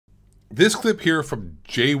This clip here from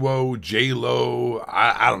JoeWo, J-Lo,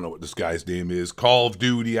 I don't know what this guy's name is, Call of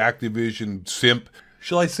Duty, Activision, simp,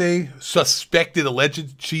 shall I say, suspected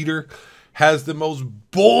alleged cheater, has the most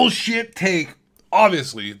bullshit take.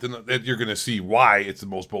 Obviously, that you're going to see why it's the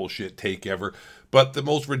most bullshit take ever, but the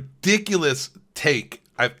most ridiculous take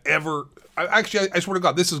I've ever... Actually, I swear to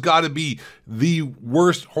God, this has got to be the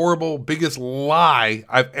worst, horrible, biggest lie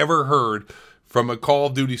I've ever heard from a Call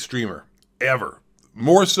of Duty streamer, ever.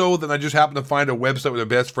 More so than I just happened to find a website with a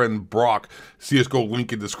best friend, Brock, CSGO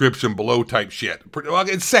link in description below type shit. Well,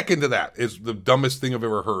 it's second to that. It's the dumbest thing I've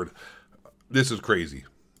ever heard. This is crazy.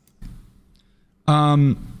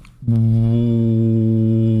 What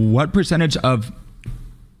percentage of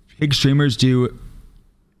big streamers do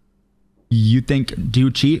you think do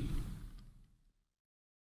cheat?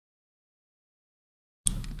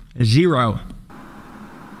 0.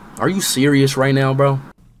 Are you serious right now, bro?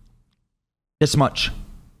 This much.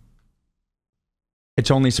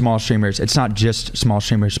 It's only small streamers. It's not just small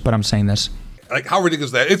streamers, but I'm saying this. Like, how ridiculous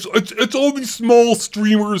is that? It's only small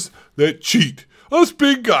streamers that cheat. Us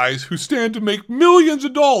big guys who stand to make millions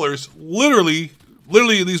of dollars, literally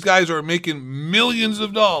these guys are making millions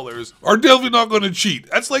of dollars, are definitely not going to cheat.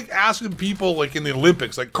 That's like asking people like in the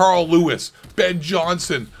Olympics, like Carl Lewis, Ben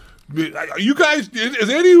Johnson, you guys, is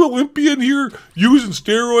any Olympian here using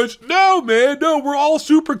steroids? No, man, no, we're all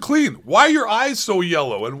super clean. Why are your eyes so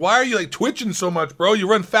yellow? And why are you like twitching so much, bro? You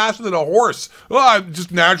run faster than a horse. Oh, I'm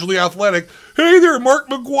just naturally athletic. Hey there, Mark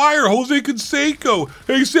McGuire, Jose Canseco.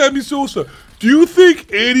 Hey, Sammy Sosa. Do you think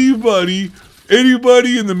anybody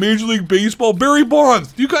in the Major League Baseball, Barry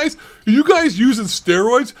Bonds, are you guys using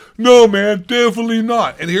steroids? No, man, definitely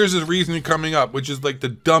not. And here's his reasoning coming up, which is like the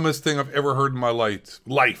dumbest thing I've ever heard in my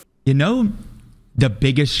life. You know the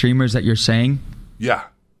biggest streamers that you're saying? Yeah.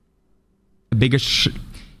 The biggest...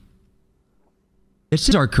 This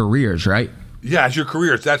is our careers, right? Yeah, it's your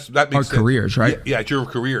careers. That makes sense. Our careers, right? Yeah, it's your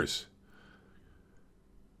careers.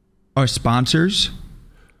 Our sponsors,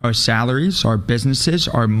 our salaries, our businesses,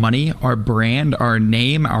 our money, our brand, our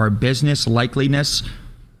name, our business likeliness.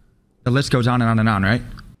 The list goes on and on and on, right?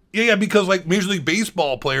 Yeah, because like Major League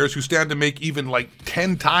Baseball players who stand to make even like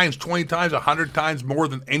 10 times, 20 times, 100 times more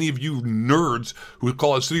than any of you nerds who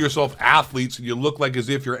consider yourself athletes and you look like as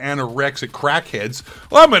if you're anorexic crackheads.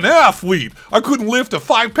 I'm an athlete. I couldn't lift a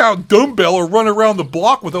 5-pound dumbbell or run around the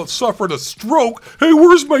block without suffering a stroke. Hey,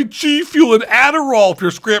 where's my G Fuel and Adderall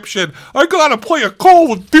prescription? I gotta play a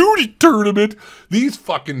Call of Duty tournament. These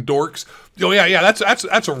fucking dorks. Oh yeah,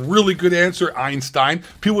 that's a really good answer, Einstein.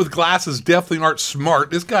 People with glasses definitely aren't smart.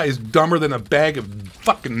 This guy is dumber than a bag of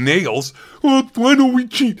fucking nails. Well, why don't we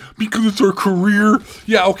cheat? Because it's our career.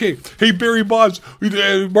 Yeah, okay. Hey, Barry Bonds,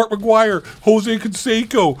 Mark McGuire, Jose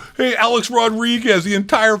Canseco, hey, Alex Rodriguez, the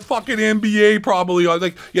entire fucking NBA probably.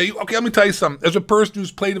 Like, yeah, okay, let me tell you something. As a person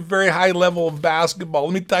who's played a very high level of basketball,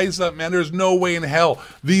 let me tell you something, man. There's no way in hell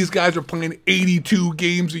these guys are playing 82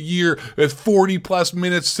 games a year at 40 plus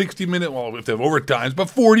minutes, 60 minutes, well, if they have overtimes, but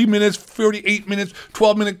 40 minutes, 38 minutes,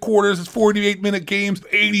 12-minute quarters, it's 48-minute games,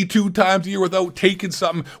 82 times a year without taking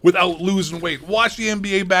something, without losing weight. Watch the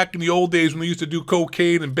NBA back in the old days when they used to do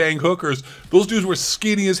cocaine and bang hookers. Those dudes were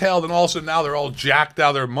skinny as hell, and all of a sudden now they're all jacked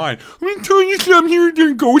out of their mind. Let me tell you something here,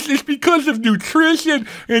 dear Ghost. It's because of nutrition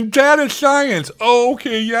and data science. Oh,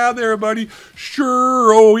 okay, yeah there, buddy.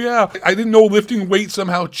 Sure, oh yeah. I didn't know lifting weight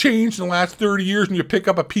somehow changed in the last 30 years when you pick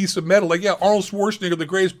up a piece of metal. Like, yeah, Arnold Schwarzenegger, the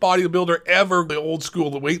greatest bodybuilder ever. The old school,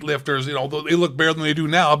 the weightlifters, you know, they look better than they do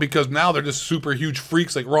now because now they're just super huge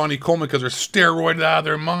freaks like Ronnie Coleman because they're steroided out of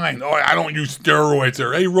their mind. Oh, I don't use steroids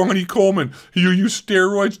there. Hey, Ronnie Coleman, you use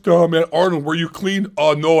steroids? No, man. Arnold, were you clean?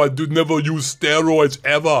 Oh, no, I do never use steroids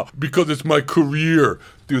ever because it's my career.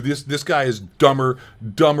 Dude, this guy is dumber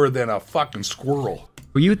than a fucking squirrel.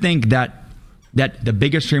 You think that the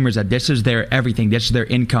biggest streamers, that this is their everything, this is their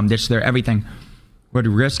income, this is their everything, would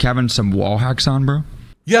risk having some wall hacks on, bro?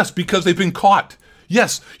 Yes, because they've been caught.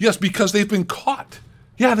 Yes, because they've been caught.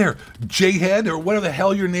 Yeah, there, J-Head, or whatever the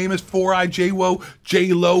hell your name is, 4i, JoeWo,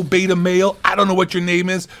 J-Lo, Beta Male. I don't know what your name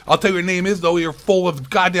is. I'll tell you what your name is, though. You're full of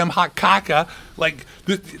goddamn hot caca. Like,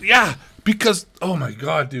 yeah, because, oh my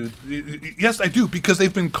God, dude. Yes, I do, because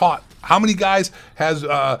they've been caught. How many guys has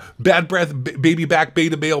Bad Breath, Baby Back,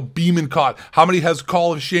 Beta Male, Beeman caught? How many has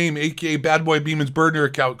Call of Shame, aka Bad Boy Beeman's burner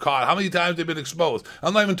account caught? How many times they've been exposed?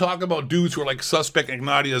 I'm not even talking about dudes who are like suspect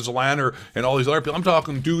Ignatia Zalander and all these other people. I'm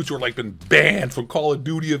talking dudes who are like been banned from Call of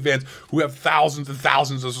Duty events, who have thousands and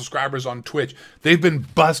thousands of subscribers on Twitch. They've been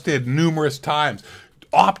busted numerous times.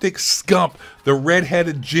 Optic Scump, the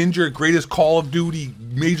redheaded ginger, greatest Call of Duty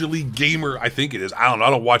Major League gamer, I think it is. I don't know. I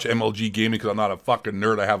don't watch MLG gaming because I'm not a fucking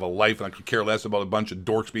nerd. I have a life and I could care less about a bunch of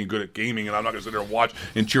dorks being good at gaming, and I'm not going to sit there and watch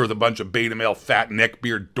and cheer with a bunch of beta male, fat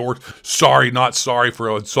neckbeard dorks. Sorry, not sorry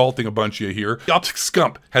for insulting a bunch of you here. Optic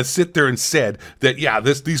Scump has sit there and said that, yeah,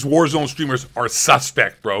 these Warzone streamers are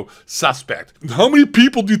suspect, bro. Suspect. How many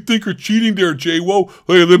people do you think are cheating there, JoeWo?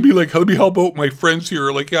 Hey, let me help out my friends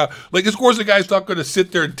here. Like, yeah, like, of course the guy's not going to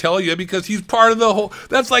sit there and tell you because he's part of the whole,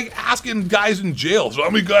 that's like asking guys in jail. So how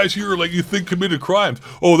many guys here, like, you think committed crimes?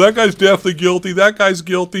 Oh, that guy's definitely guilty. That guy's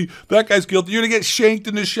guilty. That guy's guilty. You're going to get shanked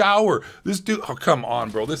in the shower. This dude, oh, come on,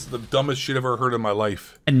 bro. This is the dumbest shit I've ever heard in my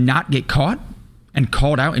life. And not get caught and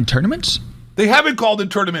called out in tournaments? They haven't called in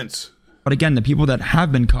tournaments. But again, the people that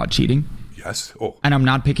have been caught cheating. Yes. Oh. And I'm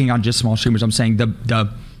not picking on just small streamers. I'm saying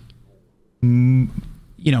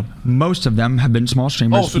you know, most of them have been small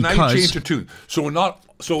streamers. Oh, so now you changed your tune. So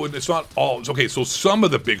it's not all. Okay, so some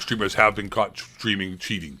of the big streamers have been caught streaming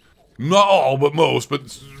cheating. Not all, but most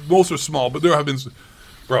are small. But there have been.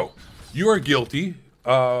 Bro, you are guilty.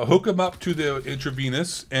 Hook him up to the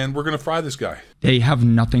intravenous, and we're gonna fry this guy. They have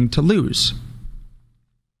nothing to lose.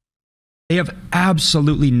 They have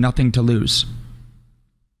absolutely nothing to lose.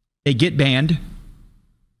 They get banned.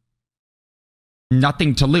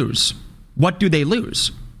 Nothing to lose. What do they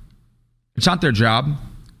lose? It's not their job,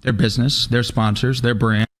 their business, their sponsors, their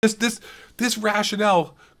brand. This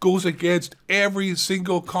rationale goes against every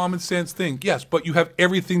single common sense thing. Yes, but you have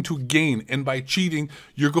everything to gain, and by cheating,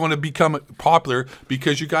 you're going to become popular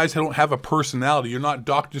because you guys don't have a personality. You're not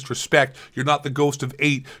Doc Disrespect. You're not the Ghost of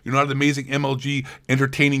 8. You're not an amazing MLG,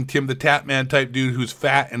 entertaining Tim the Tatman type dude who's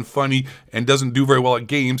fat and funny and doesn't do very well at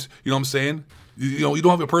games. You know what I'm saying? You know, you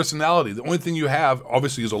don't have a personality. The only thing you have,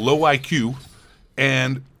 obviously, is a low IQ,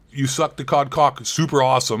 and you suck the cod cock super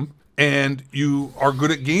awesome, and you are good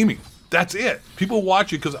at gaming. That's it. People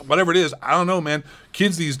watch you because whatever it is, I don't know, man.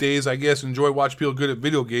 Kids these days, I guess, enjoy watching people good at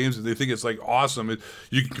video games, and they think it's like awesome.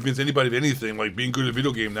 You can convince anybody of anything. Like being good at a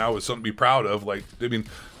video game now is something to be proud of. Like, I mean,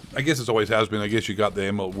 I guess it's always has been. I guess you got the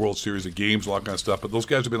ML World Series of Games, all that kind of stuff. But those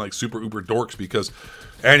guys have been like super uber dorks because,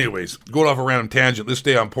 anyways, going off a random tangent. Let's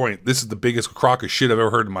stay on point. This is the biggest crock of shit I've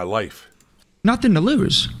ever heard in my life. Nothing to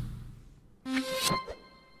lose.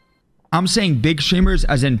 I'm saying big streamers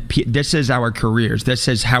as in this is our careers. This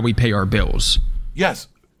is how we pay our bills. Yes,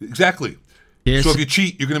 exactly. So if you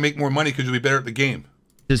cheat, you're going to make more money because you'll be better at the game.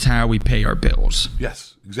 This is how we pay our bills.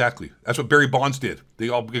 Yes, exactly. That's what Barry Bonds did. They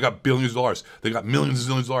got billions of dollars. They got millions and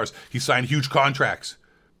millions of dollars. He signed huge contracts.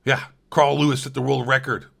 Yeah, Carl Lewis set the world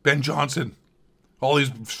record. Ben Johnson. All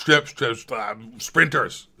these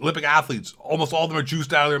sprinters, Olympic athletes. Almost all of them are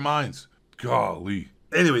juiced out of their minds. Golly.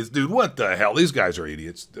 Anyways, dude, what the hell? These guys are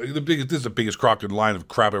idiots. This is the biggest crock in line of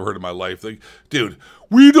crap I've heard in my life. Like, dude,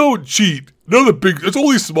 we don't cheat. None of the big. It's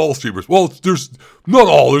only small streamers. Well, there's not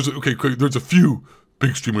all. There's a few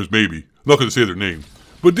big streamers maybe. I'm not going to say their name,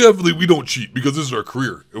 but definitely we don't cheat because this is our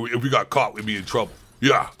career. If we got caught, we'd be in trouble.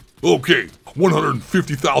 Yeah. Okay.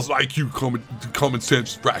 150,000 IQ common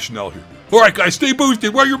sense rationale here. All right, guys, stay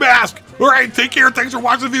boosted. Wear your mask. All right, take care. Thanks for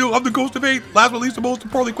watching the video. I'm the Ghost of 8. Last but not least, the most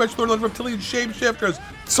importantly, question for the reptilian shapeshifters.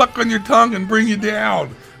 Suck on your tongue and bring you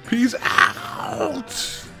down. Peace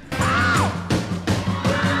out.